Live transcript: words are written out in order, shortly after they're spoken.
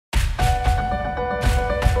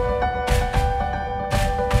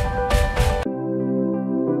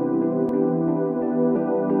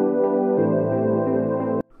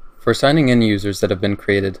For signing in users that have been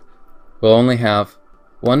created, we'll only have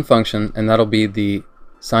one function, and that'll be the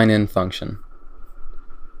sign in function.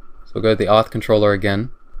 So we'll go to the auth controller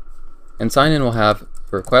again, and sign in will have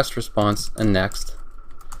request, response, and next.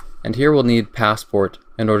 And here we'll need passport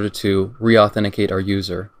in order to re-authenticate our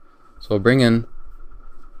user. So we'll bring in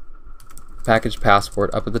package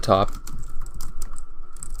passport up at the top.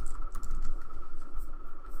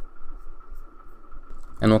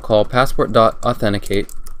 And we'll call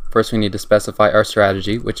passport.authenticate. First we need to specify our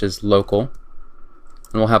strategy, which is local.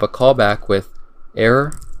 And we'll have a callback with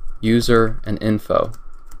error, user, and info.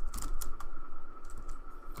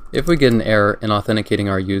 If we get an error in authenticating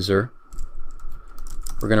our user,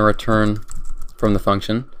 we're going to return from the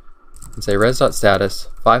function and say res.status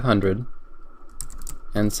 500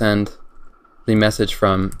 and send the message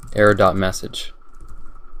from error.message.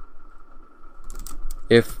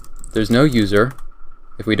 If there's no user,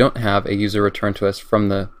 if we don't have a user returned to us from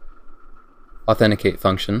the authenticate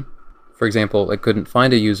function, for example, it couldn't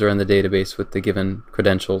find a user in the database with the given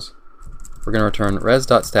credentials, we're going to return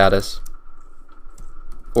res.status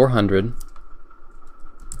 400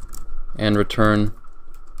 and return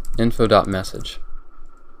info.message.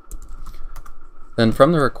 Then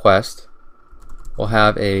from the request, we'll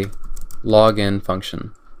have a login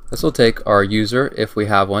function. This will take our user, if we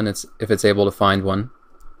have one, if it's able to find one,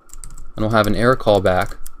 and we'll have an error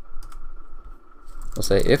callback. We'll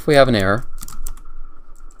say if we have an error,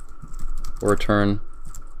 we'll return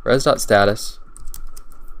res.status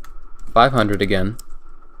 500 again,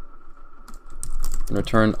 and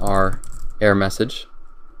return our error message.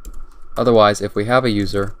 Otherwise, if we have a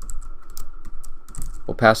user,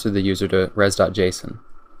 we'll pass through the user to res.json.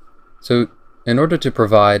 So in order to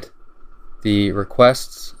provide the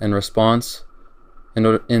requests and response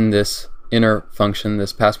in this inner function,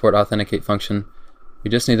 this passport authenticate function, we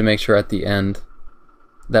just need to make sure at the end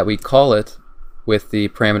that we call it with the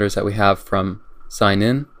parameters that we have from sign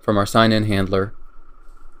in, from our sign in handler,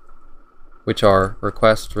 which are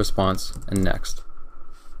request, response, and next.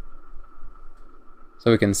 So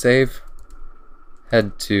we can save,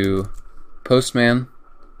 head to Postman,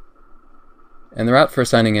 and the route for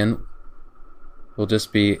signing in will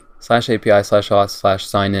just be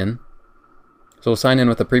 /API/auth/sign in. So we'll sign in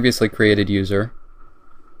with a previously created user.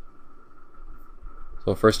 So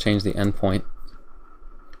we'll first change the endpoint.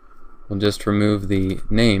 We'll just remove the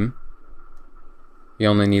name. You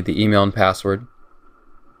only need the email and password.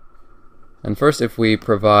 And first, if we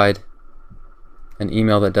provide an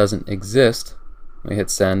email that doesn't exist, we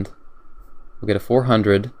hit send, we'll get a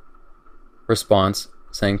 400 response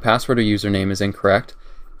saying password or username is incorrect.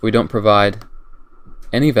 If we don't provide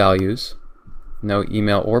any values, no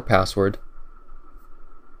email or password,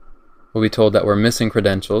 we'll be told that we're missing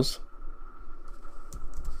credentials.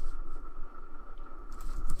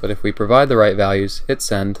 But if we provide the right values, hit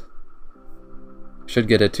send, we should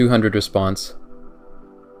get a 200 response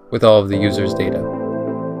with all of the user's data.